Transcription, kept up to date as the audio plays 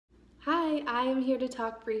Hi, I am here to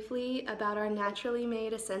talk briefly about our naturally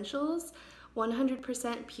made essentials,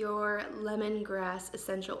 100% pure lemongrass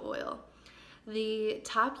essential oil. The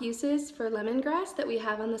top uses for lemongrass that we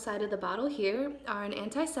have on the side of the bottle here are an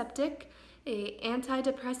antiseptic, a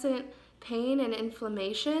antidepressant, pain and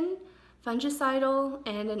inflammation, fungicidal,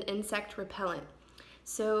 and an insect repellent.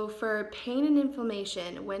 So for pain and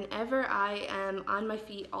inflammation, whenever I am on my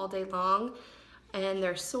feet all day long and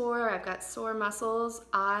they're sore, I've got sore muscles,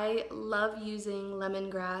 I love using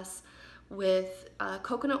lemongrass with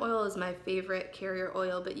coconut oil is my favorite carrier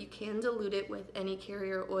oil, but you can dilute it with any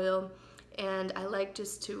carrier oil. And I like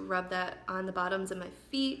just to rub that on the bottoms of my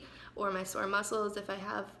feet or my sore muscles. If I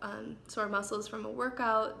have sore muscles from a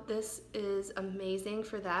workout, this is amazing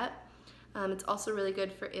for that. It's also really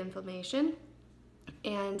good for inflammation.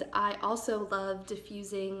 And I also love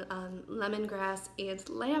diffusing lemongrass and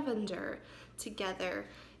lavender together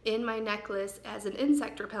in my necklace as an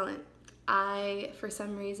insect repellent. I, for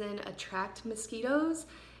some reason, attract mosquitoes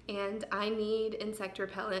and I need insect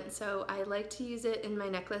repellent, so I like to use it in my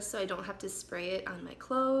necklace so I don't have to spray it on my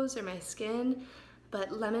clothes or my skin.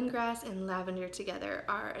 But lemongrass and lavender together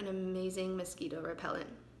are an amazing mosquito repellent.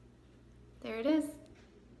 There it is.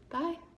 Bye.